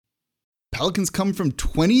Pelicans come from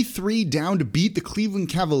 23 down to beat the Cleveland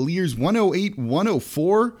Cavaliers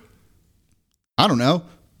 108-104. I don't know.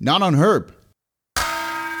 Not on Herb.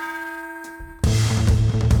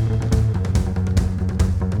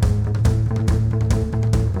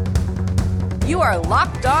 You are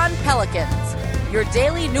Locked On Pelicans, your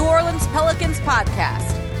daily New Orleans Pelicans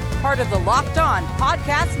podcast. Part of the Locked On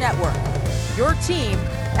Podcast Network, your team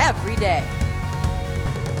every day.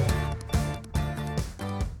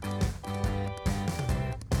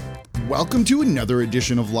 Welcome to another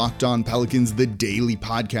edition of Locked On Pelicans, the daily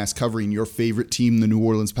podcast covering your favorite team, the New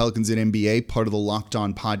Orleans Pelicans and NBA, part of the Locked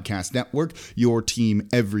On Podcast Network, your team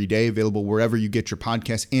every day, available wherever you get your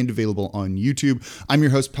podcasts and available on YouTube. I'm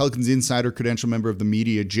your host, Pelicans Insider, credential member of the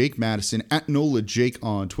media, Jake Madison, at NOLA Jake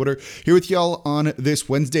on Twitter, here with y'all on this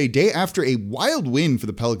Wednesday, day after a wild win for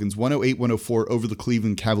the Pelicans, 108-104 over the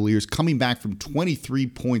Cleveland Cavaliers, coming back from 23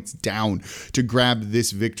 points down to grab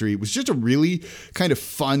this victory. It was just a really kind of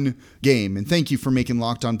fun game. And thank you for making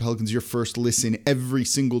Locked On Pelicans your first listen every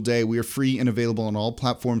single day. We are free and available on all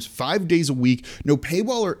platforms 5 days a week. No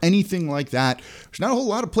paywall or anything like that. There's not a whole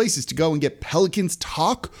lot of places to go and get Pelicans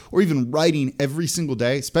talk or even writing every single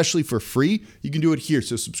day, especially for free. You can do it here.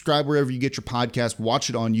 So subscribe wherever you get your podcast, watch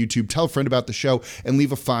it on YouTube, tell a friend about the show, and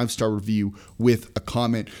leave a 5-star review with a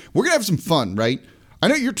comment. We're going to have some fun, right? I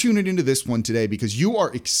know you're tuning into this one today because you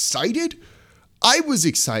are excited. I was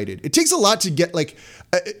excited. It takes a lot to get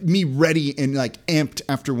me ready and amped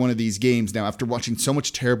after one of these games now, after watching so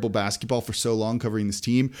much terrible basketball for so long covering this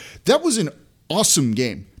team. That was an awesome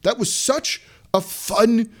game. That was such a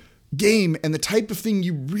fun game and the type of thing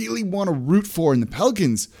you really want to root for. And the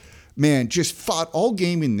Pelicans, man, just fought all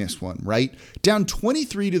game in this one, right? Down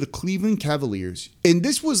 23 to the Cleveland Cavaliers. And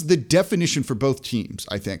this was the definition for both teams,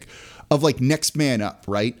 I think, of next man up,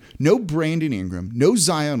 right? No Brandon Ingram, no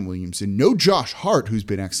Zion Williamson, no Josh Hart, who's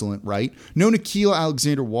been excellent, right? No Nickeil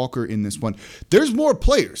Alexander-Walker in this one. There's more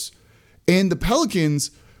players. And the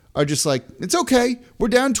Pelicans are just it's okay. We're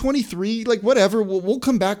down 23, whatever. We'll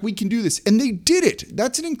come back. We can do this. And they did it.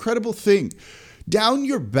 That's an incredible thing. Down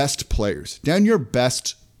your best players.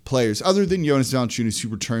 Other than Jonas Valanciunas, who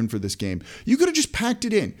returned for this game. You could have just packed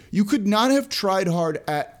it in. You could not have tried hard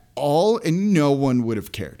at all, and no one would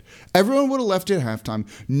have cared. Everyone would have left at halftime.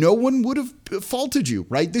 No one would have faulted you,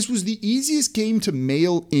 right? This was the easiest game to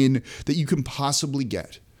mail in that you can possibly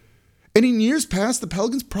get. And in years past, the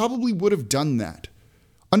Pelicans probably would have done that.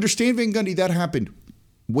 Under Stan Van Gundy, that happened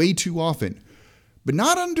way too often. But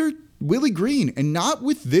not under Willie Green, and not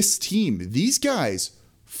with this team. These guys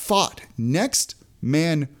fought next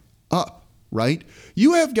man up, right?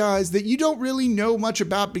 You have guys that you don't really know much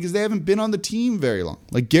about because they haven't been on the team very long,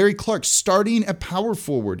 like Gary Clark starting at power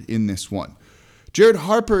forward in this one. Jared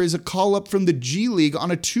Harper is a call-up from the G League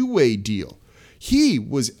on a two-way deal. He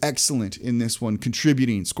was excellent in this one,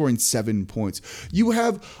 contributing, scoring 7 points. You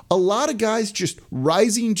have a lot of guys just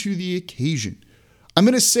rising to the occasion. I'm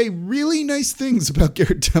going to say really nice things about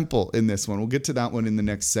Garrett Temple in this one. We'll get to that one in the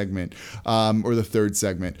next segment, or the third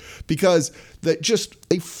segment, because they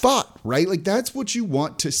fought, right? That's what you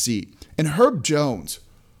want to see. And Herb Jones,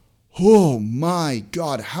 oh my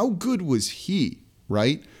God, how good was he,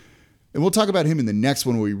 right? And we'll talk about him in the next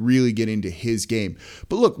one where we really get into his game.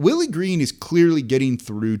 But look, Willie Green is clearly getting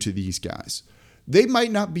through to these guys. They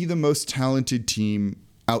might not be the most talented team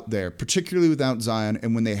out there, particularly without Zion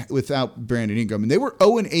and without Brandon Ingram. And they were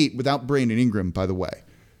 0-8 without Brandon Ingram, by the way.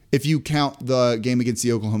 If you count the game against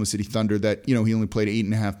the Oklahoma City Thunder that, he only played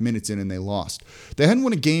 8.5 minutes in and they lost. They hadn't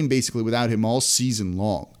won a game basically without him all season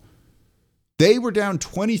long. They were down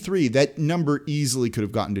 23. That number easily could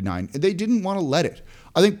have gotten to 9. And they didn't want to let it.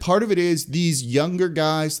 I think part of it is these younger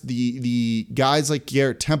guys, the guys like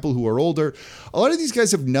Garrett Temple who are older, a lot of these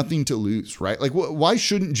guys have nothing to lose, right? Why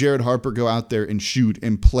shouldn't Jared Harper go out there and shoot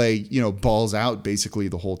and play, balls out basically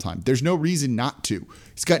the whole time? There's no reason not to.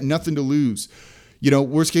 He's got nothing to lose.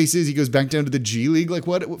 Worst case is he goes back down to the G League.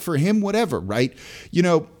 What for him, whatever, right?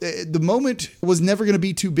 The moment was never going to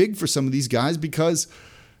be too big for some of these guys because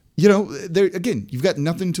again, you've got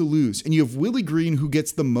nothing to lose. And you have Willie Green who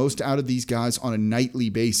gets the most out of these guys on a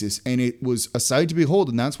nightly basis. And it was a sight to behold.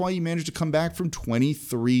 And that's why he managed to come back from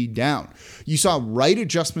 23 down. You saw right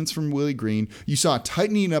adjustments from Willie Green. You saw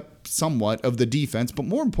tightening up somewhat of the defense. But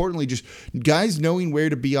more importantly, just guys knowing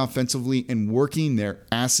where to be offensively and working their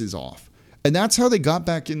asses off. And that's how they got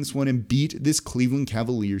back in this one and beat this Cleveland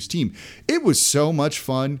Cavaliers team. It was so much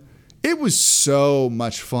fun. And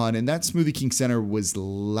that Smoothie King Center was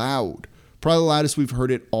loud. Probably the loudest we've heard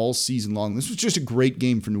it all season long. This was just a great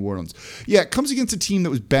game for New Orleans. Yeah, it comes against a team that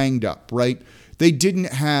was banged up, right? They didn't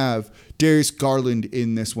have Darius Garland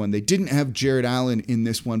in this one. They didn't have Jared Allen in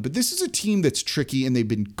this one, but this is a team that's tricky and they've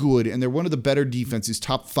been good, and they're one of the better defenses,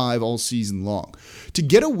 top 5 all season long. To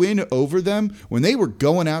get a win over them when they were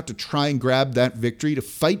going out to try and grab that victory, to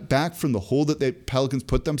fight back from the hole that the Pelicans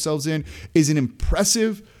put themselves in, is an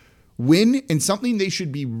impressive win and something they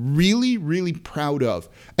should be really, really proud of.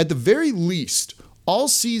 At the very least, all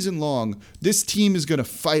season long, this team is going to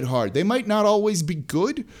fight hard. They might not always be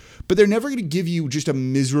good, but they're never going to give you just a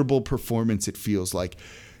miserable performance, it feels like.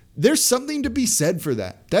 There's something to be said for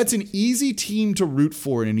that. That's an easy team to root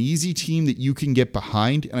for and an easy team that you can get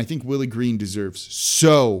behind, and I think Willie Green deserves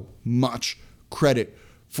so much credit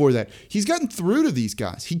for that. He's gotten through to these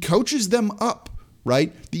guys. He coaches them up,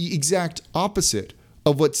 right? The exact opposite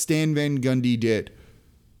of what Stan Van Gundy did.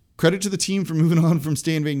 Credit to the team for moving on from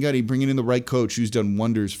Stan Van Gundy, bringing in the right coach who's done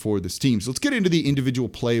wonders for this team. So let's get into the individual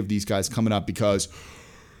play of these guys coming up, because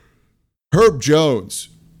Herb Jones,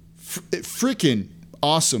 freaking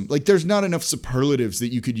awesome. Like, there's not enough superlatives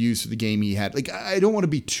that you could use for the game he had. Like, I don't want to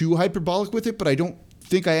be too hyperbolic with it, but I don't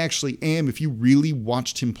think I actually am if you really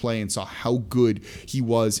watched him play and saw how good he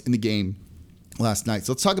was in the game last night.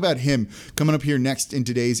 So let's talk about him coming up here next in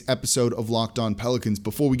today's episode of Locked On Pelicans.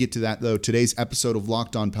 Before we get to that, though, today's episode of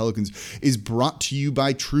Locked On Pelicans is brought to you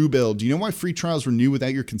by Truebill. Do you know why free trials renew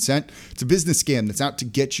without your consent? It's a business scam that's out to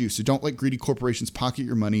get you, so don't let greedy corporations pocket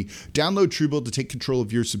your money. Download Truebill to take control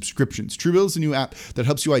of your subscriptions. Truebill is a new app that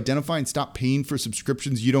helps you identify and stop paying for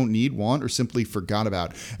subscriptions you don't need, want, or simply forgot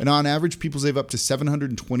about. And on average, people save up to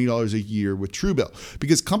 $720 a year with Truebill.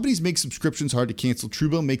 Because companies make subscriptions hard to cancel,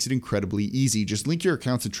 Truebill makes it incredibly easy. Just link your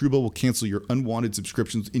accounts and Truebill will cancel your unwanted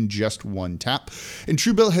subscriptions in just one tap. And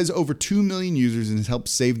Truebill has over 2 million users and has helped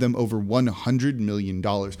save them over $100 million.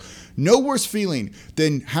 No worse feeling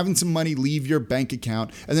than having some money leave your bank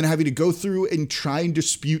account and then having to go through and try and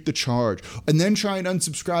dispute the charge and then try and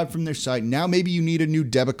unsubscribe from their site. Now maybe you need a new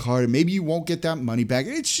debit card and maybe you won't get that money back.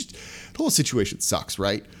 It's just, the whole situation sucks,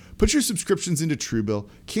 right? Put your subscriptions into Truebill,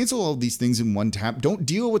 cancel all of these things in one tap. Don't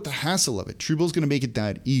deal with the hassle of it. Truebill's going to make it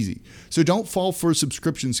that easy. So don't fall for a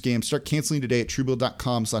subscription scam. Start canceling today at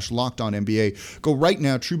Truebill.com/LockedOnNBA. Go right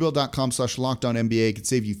now, Truebill.com/LockedOnNBA. It can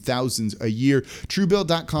save you thousands a year.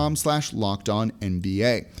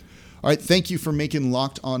 Truebill.com/LockedOnNBA. All right, thank you for making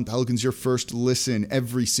Locked On Pelicans your first listen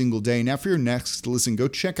every single day. Now for your next listen, go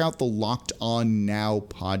check out the Locked On Now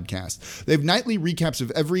podcast. They have nightly recaps of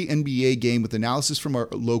every NBA game with analysis from our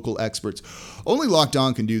local experts. Only Locked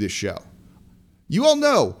On can do this show. You all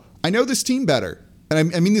know, I know this team better,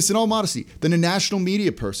 and I mean this in all modesty, than a national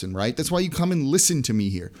media person, right? That's why you come and listen to me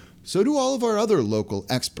here. So do all of our other local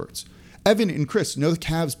experts. Evan and Chris know the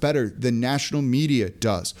Cavs better than national media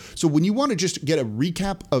does. So when you want to just get a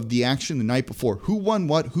recap of the action the night before, who won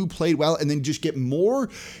what, who played well, and then just get more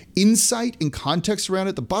insight and context around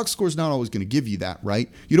it, the box score is not always going to give you that,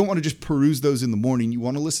 right? You don't want to just peruse those in the morning. You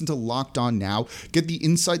want to listen to Locked On Now, get the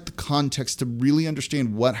insight, the context to really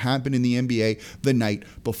understand what happened in the NBA the night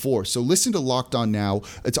before. So listen to Locked On Now.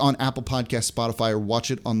 It's on Apple Podcasts, Spotify, or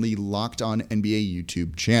watch it on the Locked On NBA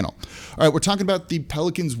YouTube channel. All right, we're talking about the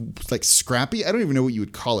Pelicans, like, scrappy, I don't even know what you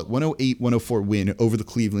would call it, 108-104 win over the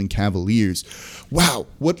Cleveland Cavaliers. Wow,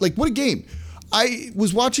 what a game. I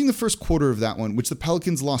was watching the first quarter of that one, which the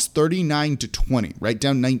Pelicans lost 39-20, right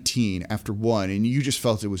down 19 after one, and you just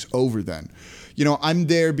felt it was over then. You know, I'm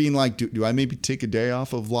there being like, do I maybe take a day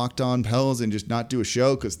off of Locked On Pels and just not do a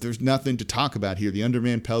show? Because there's nothing to talk about here. The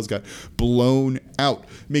undermanned Pels got blown out,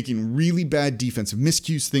 making really bad defensive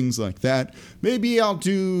miscues, things like that. Maybe I'll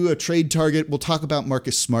do a trade target. We'll talk about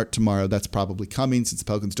Marcus Smart tomorrow. That's probably coming since the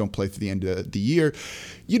Pelicans don't play through the end of the year.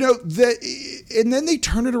 You know, and then they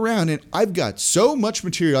turn it around, and I've got so much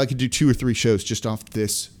material I could do 2 or 3 shows just off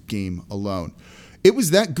this game alone. It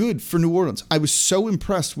was that good for New Orleans. I was so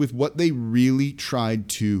impressed with what they really tried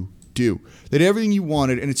to do. They did everything you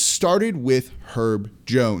wanted, and it started with Herb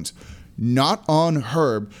Jones. Not on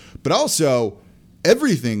Herb, but also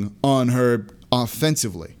everything on Herb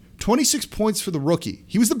offensively. 26 points for the rookie.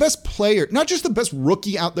 He was the best player, not just the best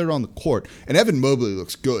rookie out there on the court. And Evan Mobley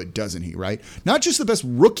looks good, doesn't he, right? Not just the best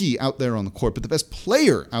rookie out there on the court, but the best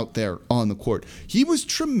player out there on the court. He was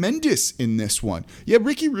tremendous in this one. Yeah,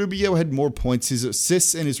 Ricky Rubio had more points. His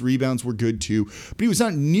assists and his rebounds were good too, but he was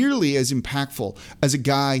not nearly as impactful as a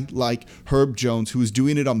guy like Herb Jones, who was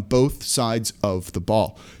doing it on both sides of the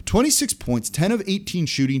ball. 26 points, 10 of 18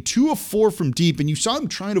 shooting, 2 of 4 from deep, and you saw him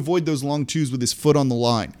trying to avoid those long twos with his foot on the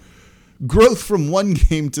line. Growth from one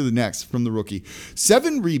game to the next from the rookie.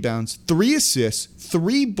 7 rebounds, 3 assists,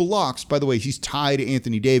 3 blocks. By the way, he's tied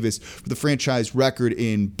Anthony Davis for the franchise record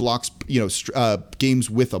in blocks,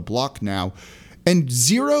 games with a block now, and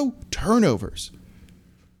 0 turnovers.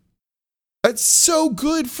 That's so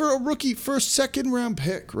good for a rookie, first, second round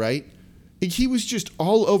pick, right? He was just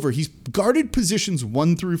all over. He's guarded positions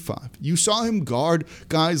 1 through 5. You saw him guard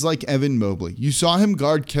guys like Evan Mobley. You saw him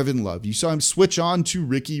guard Kevin Love. You saw him switch on to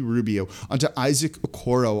Ricky Rubio, onto Isaac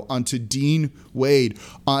Okoro, onto Dean Wade.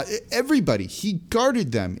 Everybody, he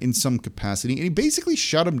guarded them in some capacity, and he basically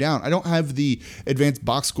shut them down. I don't have the advanced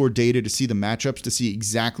box score data to see the matchups, to see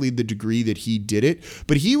exactly the degree that he did it,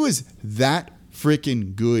 but he was that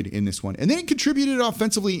freaking good in this one. And then he contributed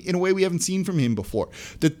offensively in a way we haven't seen from him before.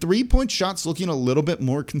 The 3-point shot's looking a little bit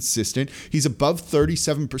more consistent. He's above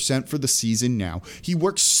 37% for the season now. He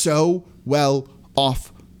works so well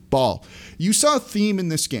off ball. You saw a theme in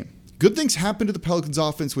this game. Good things happened to the Pelicans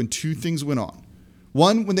offense when 2 things went on.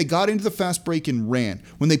 One, when they got into the fast break and ran.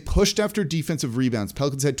 When they pushed after defensive rebounds,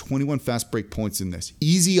 Pelicans had 21 fast break points in this.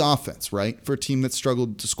 Easy offense, right? For a team that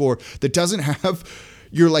struggled to score, that doesn't have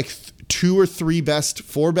your 2 or 3 best,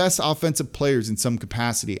 4 best offensive players in some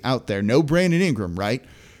capacity out there. No Brandon Ingram, right?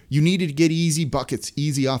 You needed to get easy buckets,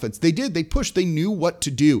 easy offense. They did. They pushed. They knew what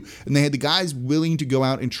to do. And they had the guys willing to go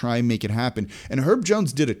out and try and make it happen. And Herb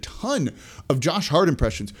Jones did a ton of Josh Hart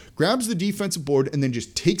impressions. Grabs the defensive board and then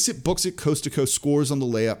just takes it, books it coast to coast, scores on the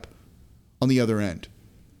layup on the other end.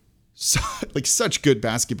 Such good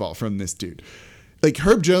basketball from this dude.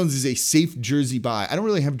 Herb Jones is a safe jersey buy. I don't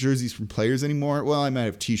really have jerseys from players anymore. Well, I might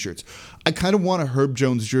have t-shirts. I kind of want a Herb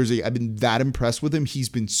Jones jersey. I've been that impressed with him. He's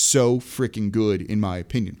been so freaking good, in my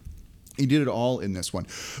opinion. He did it all in this one.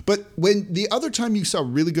 But when the other time you saw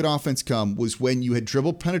really good offense come was when you had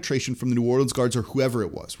dribble penetration from the New Orleans guards or whoever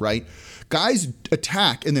it was, right? Guys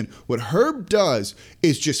attack, and then what Herb does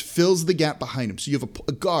is just fills the gap behind him. So you have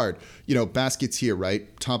a guard, baskets here,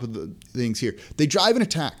 right? Top of the things here. They drive and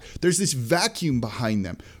attack. There's this vacuum behind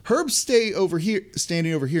them. Herb standing over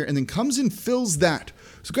here, and then comes and fills that.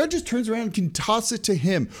 So guard just turns around and can toss it to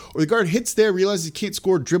him. Or the guard hits there, realizes he can't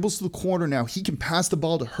score, dribbles to the corner now. He can pass the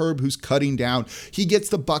ball to Herb, who's cutting down. He gets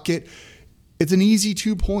the bucket. It's an easy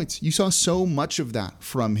 2 points. You saw so much of that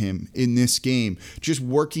from him in this game, just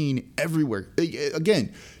working everywhere.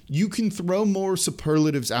 Again, you can throw more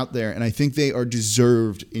superlatives out there, and I think they are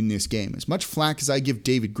deserved in this game. As much flack as I give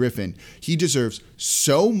David Griffin, he deserves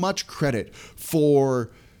so much credit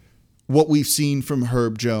for what we've seen from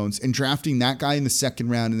Herb Jones and drafting that guy in the second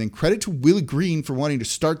round. And then credit to Willie Green for wanting to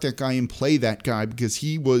start that guy and play that guy, because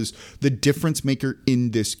he was the difference maker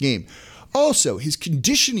in this game. Also, his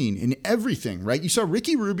conditioning and everything, right? You saw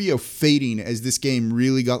Ricky Rubio fading as this game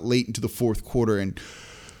really got late into the fourth quarter, and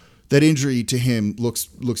that injury to him looks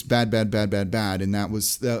bad. And that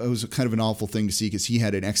was kind of an awful thing to see, because he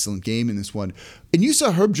had an excellent game in this one. And you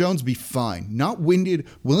saw Herb Jones be fine, not winded,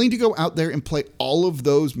 willing to go out there and play all of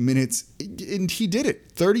those minutes. And he did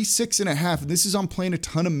it, 36.5. And this is on playing a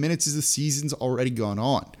ton of minutes as the season's already gone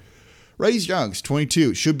on. Right, he's young, he's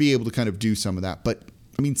 22, should be able to kind of do some of that. But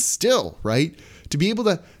I mean, still, right? To be able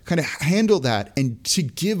to kind of handle that and to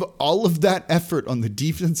give all of that effort on the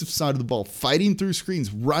defensive side of the ball, fighting through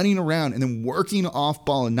screens, running around, and then working off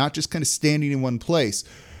ball and not just kind of standing in one place.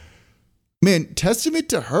 Man, testament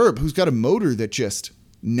to Herb, who's got a motor that just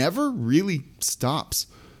never really stops.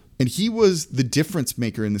 And he was the difference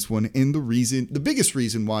maker in this one, and the biggest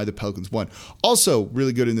reason why the Pelicans won. Also,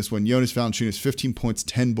 really good in this one, Jonas Valanciunas, 15 points,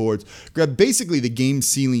 10 boards, grabbed basically the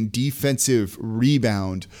game-sealing defensive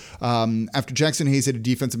rebound after Jackson Hayes had a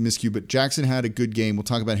defensive miscue, but Jackson had a good game. We'll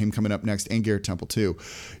talk about him coming up next, and Garrett Temple too.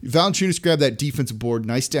 Valanciunas grabbed that defensive board.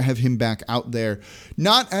 Nice to have him back out there.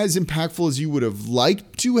 Not as impactful as you would have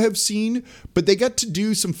liked to have seen, but they got to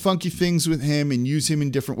do some funky things with him and use him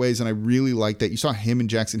in different ways, and I really like that. You saw him and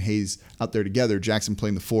Jackson Hayes out there together, Jackson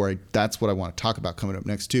playing the 4. That's what I want to talk about coming up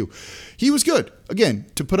next too. He was good. Again,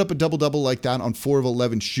 to put up a double-double like that on 4 of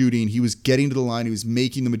 11 shooting, he was getting to the line. He was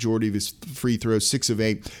making the majority of his free throws, 6 of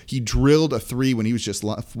 8. He drilled a 3 when he was just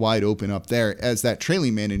left wide open up there as that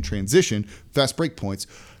trailing man in transition, fast break points.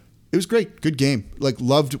 It was great. Good game.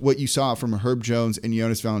 Loved what you saw from Herb Jones and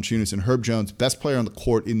Jonas Valanciunas. And Herb Jones, best player on the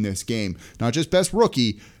court in this game. Not just best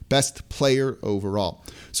rookie, best player overall.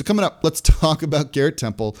 So coming up, let's talk about Garrett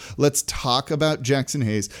Temple. Let's talk about Jackson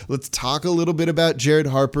Hayes. Let's talk a little bit about Jared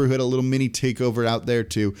Harper, who had a little mini takeover out there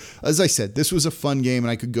too. As I said, this was a fun game,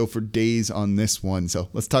 and I could go for days on this one. So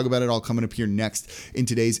let's talk about it all coming up here next in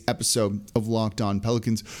today's episode of Locked On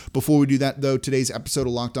Pelicans. Before we do that, though, today's episode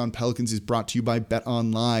of Locked On Pelicans is brought to you by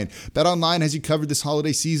BetOnline. BetOnline has you covered this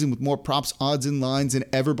holiday season with more props, odds, and lines than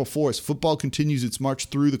ever before as football continues its march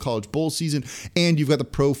through the college bowl season, and you've got the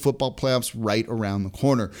Pro football playoffs right around the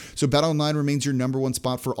corner. So BetOnline remains your number one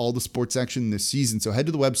spot for all the sports action this season. So head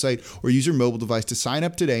to the website or use your mobile device to sign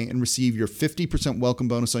up today and receive your 50% welcome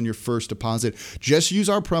bonus on your first deposit. Just use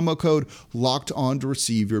our promo code LOCKEDON to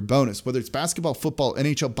receive your bonus. Whether it's basketball, football,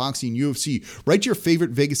 NHL, boxing, UFC, right to your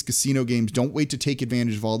favorite Vegas casino games. Don't wait to take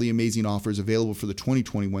advantage of all the amazing offers available for the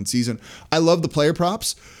 2021 season. I love the player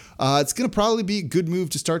props. It's going to probably be a good move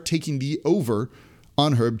to start taking the over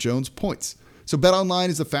on Herb Jones points. So BetOnline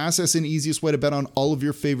is the fastest and easiest way to bet on all of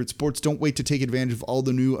your favorite sports. Don't wait to take advantage of all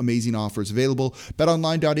the new amazing offers available.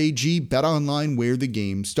 BetOnline.ag, BetOnline, where the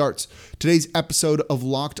game starts. Today's episode of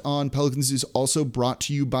Locked On Pelicans is also brought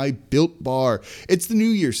to you by Built Bar. It's the new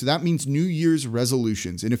year, so that means New Year's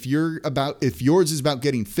resolutions. And if yours is about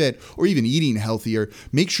getting fit or even eating healthier,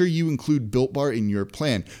 make sure you include Built Bar in your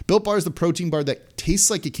plan. Built Bar is the protein bar that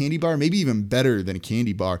tastes like a candy bar, maybe even better than a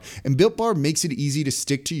candy bar. And Built Bar makes it easy to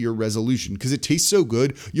stick to your resolution because it tastes so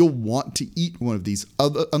good, you'll want to eat one of these.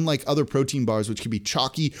 Unlike other protein bars, which can be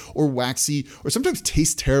chalky or waxy or sometimes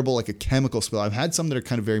taste terrible like a chemical spill. I've had some that are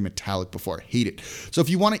kind of very metallic before. I hate it. So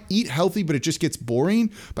if you want to eat healthy, but it just gets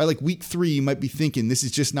boring, by like week 3, you might be thinking, this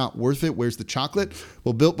is just not worth it. Where's the chocolate?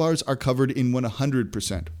 Well, Built Bars are covered in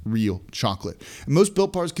 100% real chocolate. And most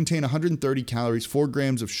Built Bars contain 130 calories, 4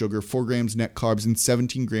 grams of sugar, 4 grams net carbs, and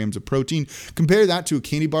 17 grams of protein. Compare that to a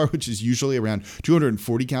candy bar, which is usually around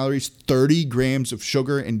 240 calories, 30 grams of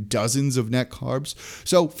sugar, and dozens of net carbs.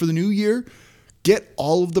 So for the new year, get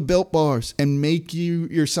all of the Built Bars and make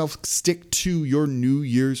yourself stick to your New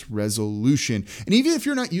Year's resolution. And even if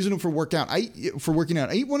you're not using them for working out, I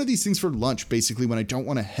eat one of these things for lunch, basically, when I don't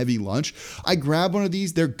want a heavy lunch. I grab one of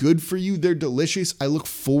these. They're good for you. They're delicious. I look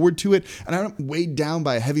forward to it. And I'm not weighed down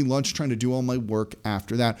by a heavy lunch trying to do all my work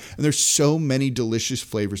after that. And there's so many delicious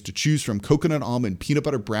flavors to choose from. Coconut almond, peanut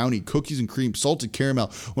butter brownie, cookies and cream, salted caramel,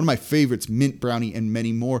 one of my favorites, mint brownie, and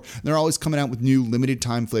many more. And they're always coming out with new limited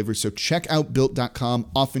time flavors. So check out Built.com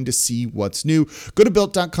often to see what's new. Go to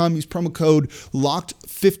Built.com, use promo code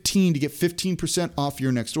LOCKED15 to get 15% off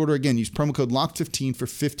your next order. Again, use promo code LOCKED15 for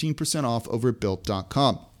 15% off over at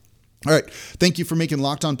Built.com. All right. Thank you for making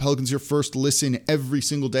Locked On Pelicans your first listen every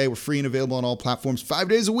single day. We're free and available on all platforms 5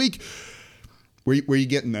 days a week. Where are you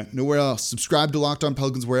getting that? Nowhere else. Subscribe to Locked On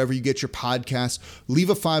Pelicans wherever you get your podcasts. Leave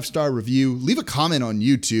a 5-star review. Leave a comment on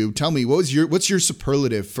YouTube. Tell me, what's your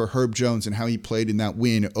superlative for Herb Jones and how he played in that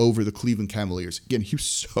win over the Cleveland Cavaliers? Again, he was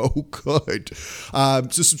so good.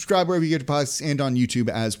 So subscribe wherever you get your podcasts and on YouTube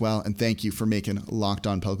as well. And thank you for making Locked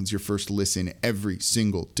On Pelicans your first listen every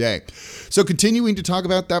single day. So continuing to talk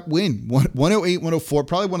about that win, 108-104,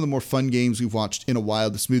 probably one of the more fun games we've watched in a while.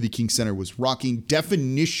 The Smoothie King Center was rocking.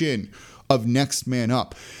 Definition of next man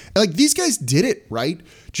up. And like, these guys did it, right?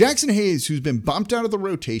 Jackson Hayes, who's been bumped out of the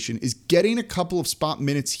rotation, is getting a couple of spot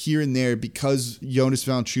minutes here and there because Jonas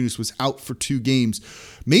Valanciunas was out for 2 games.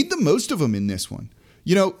 Made the most of them in this one.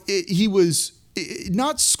 You know, he was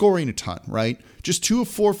not scoring a ton, right? Just 2 of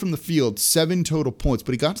 4 from the field, 7 total points,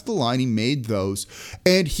 but he got to the line, he made those,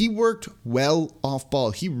 and he worked well off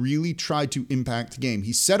ball. He really tried to impact the game.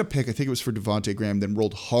 He set a pick, I think it was for Devontae Graham, then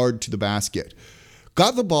rolled hard to the basket.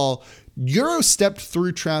 Got the ball, Euro stepped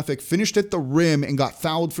through traffic, finished at the rim, and got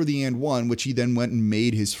fouled for the and one, which he then went and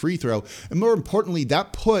made his free throw. And more importantly,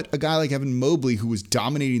 that put a guy like Evan Mobley, who was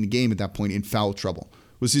dominating the game at that point, in foul trouble.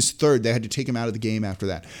 It was his 3rd. They had to take him out of the game after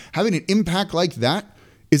that. Having an impact like that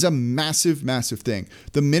is a massive, massive thing.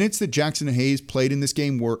 The minutes that Jackson Hayes played in this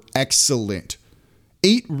game were excellent.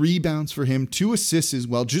 8 rebounds for him, 2 assists as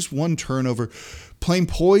well, just 1 turnover. Playing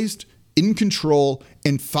poised, in control,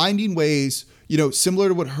 and finding ways, you know, similar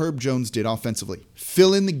to what Herb Jones did offensively.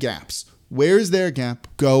 Fill in the gaps. Where is there a gap?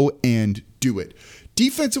 Go and do it.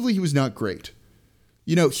 Defensively, he was not great.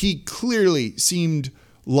 You know, he clearly seemed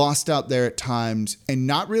lost out there at times and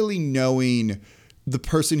not really knowing the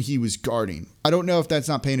person he was guarding. I don't know if that's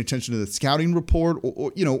not paying attention to the scouting report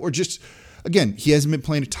or just, again, he hasn't been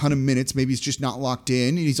playing a ton of minutes. Maybe he's just not locked in.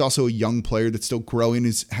 And he's also a young player that's still growing,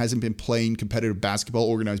 hasn't been playing competitive basketball,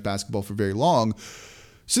 organized basketball for very long.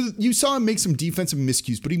 So you saw him make some defensive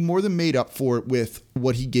miscues, but he more than made up for it with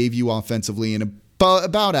what he gave you offensively and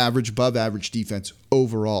above average defense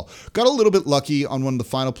overall. Got a little bit lucky on one of the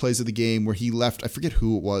final plays of the game where he left, I forget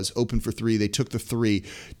who it was, open for 3. They took the 3,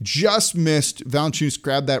 just missed. Valanciunas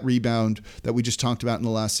grabbed that rebound that we just talked about in the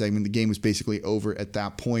last segment. The game was basically over at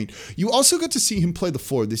that point. You also got to see him play the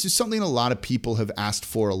 4. This is something a lot of people have asked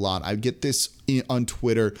for a lot. I get this on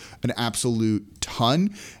Twitter an absolute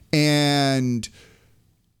ton, and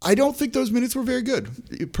I don't think those minutes were very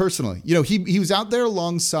good, personally. You know, he was out there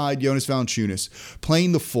alongside Jonas Valanciunas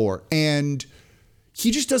playing the 4, and he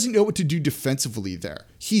just doesn't know what to do defensively there.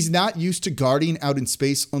 He's not used to guarding out in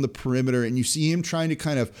space on the perimeter, and you see him trying to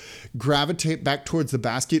kind of gravitate back towards the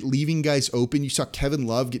basket, leaving guys open. You saw Kevin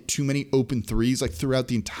Love get too many open threes like throughout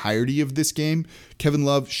the entirety of this game. Kevin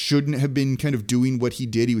Love shouldn't have been kind of doing what he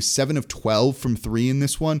did. He was 7 of 12 from 3 in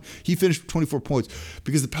this one. He finished with 24 points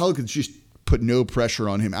because the Pelicans just put no pressure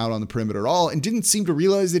on him out on the perimeter at all and didn't seem to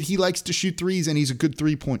realize that he likes to shoot threes and he's a good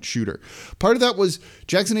 3-point shooter. Part of that was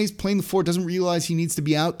Jackson Hayes playing the floor, doesn't realize he needs to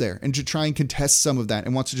be out there and to try and contest some of that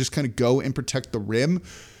and wants to just kind of go and protect the rim.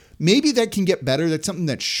 Maybe that can get better. That's something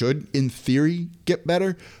that should, in theory, get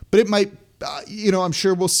better, but it might, I'm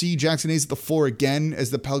sure we'll see Jackson Hayes at the 4 again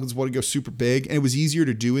as the Pelicans want to go super big. And it was easier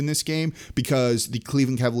to do in this game because the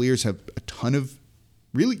Cleveland Cavaliers have a ton of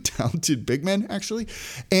really talented big men, actually.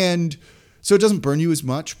 And so it doesn't burn you as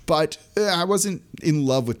much, but I wasn't in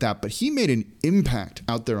love with that. But he made an impact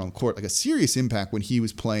out there on court, like a serious impact when he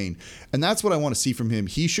was playing. And that's what I want to see from him.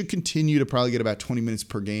 He should continue to probably get about 20 minutes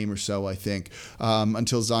per game or so, I think,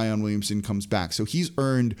 until Zion Williamson comes back. So he's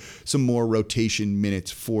earned some more rotation minutes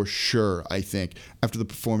for sure, I think, after the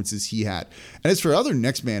performances he had. And as for other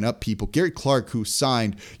next man up people, Gary Clark, who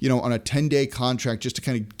signed, on a 10-day contract just to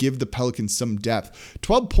kind of give the Pelicans some depth.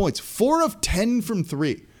 12 points, 4 of 10 from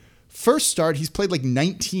 3. First start, he's played like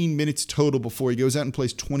 19 minutes total before he goes out and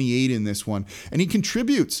plays 28 in this one. And he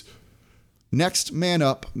contributes. Next man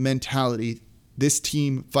up mentality. This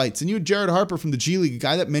team fights. And you had Jared Harper from the G League, a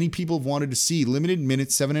guy that many people have wanted to see. Limited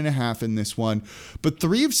minutes, 7.5 in this one. But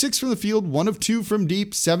 3 of 6 from the field, 1 of 2 from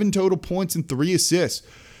deep, 7 total points and 3 assists.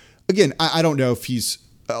 Again, I don't know if he's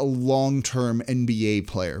a long-term NBA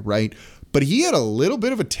player, right? But he had a little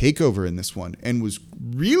bit of a takeover in this one and was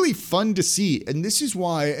really fun to see. And this is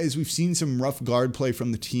why, as we've seen some rough guard play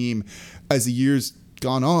from the team as the years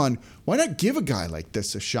gone on, why not give a guy like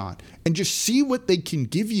this a shot and just see what they can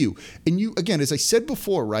give you? And you, again, as I said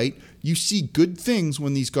before, right, you see good things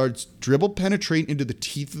when these guards dribble, penetrate into the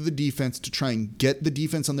teeth of the defense to try and get the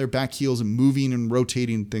defense on their back heels and moving and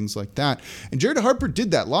rotating, things like that. And Jared Harper did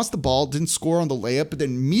that, lost the ball, didn't score on the layup, but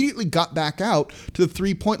then immediately got back out to the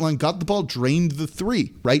 3-point line, got the ball, drained the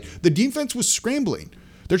 3, right? The defense was scrambling.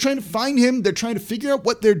 They're trying to find him. They're trying to figure out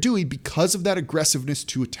what they're doing because of that aggressiveness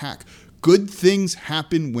to attack. Good things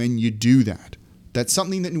happen when you do that. That's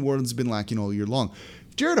something that New Orleans has been lacking all year long.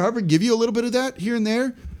 Jared Harper give you a little bit of that here and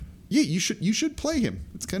there. Yeah, you should play him.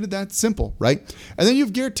 It's kind of that simple, right? And then you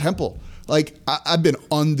have Garrett Temple. Like, I've been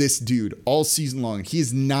on this dude all season long. He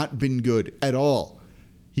has not been good at all.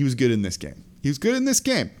 He was good in this game. He was good in this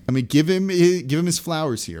game. I mean, give him his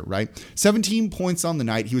flowers here, right? 17 points on the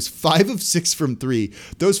night. He was 5 of 6 from 3.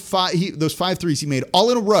 Those 5 threes he made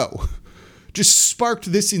all in a row just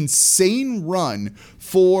sparked this insane run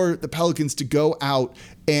for the Pelicans to go out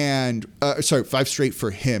and 5 straight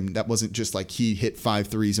for him. That wasn't just like he hit 5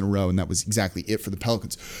 threes in a row and that was exactly it for the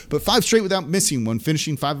Pelicans, but 5 straight without missing one,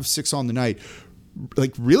 finishing 5 of 6 on the night.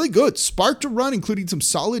 Like, really good. Sparked a run, including some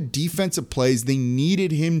solid defensive plays. They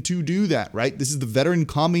needed him to do that, right? This is the veteran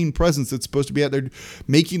calming presence that's supposed to be out there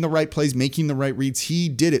making the right plays, making the right reads. He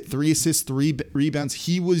did it. 3 assists, 3 rebounds.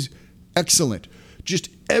 He was excellent. Just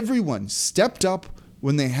everyone stepped up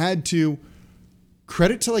when they had to.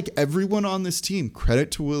 Credit to like everyone on this team.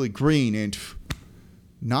 Credit to Willie Green and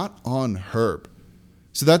not on Herb.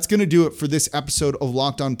 So that's going to do it for this episode of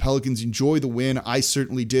Locked On Pelicans. Enjoy the win. I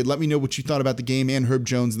certainly did. Let me know what you thought about the game and Herb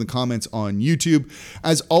Jones in the comments on YouTube.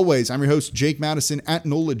 As always, I'm your host, Jake Madison, at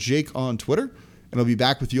NOLA Jake on Twitter, and I'll be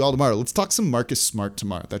back with you all tomorrow. Let's talk some Marcus Smart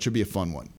tomorrow. That should be a fun one.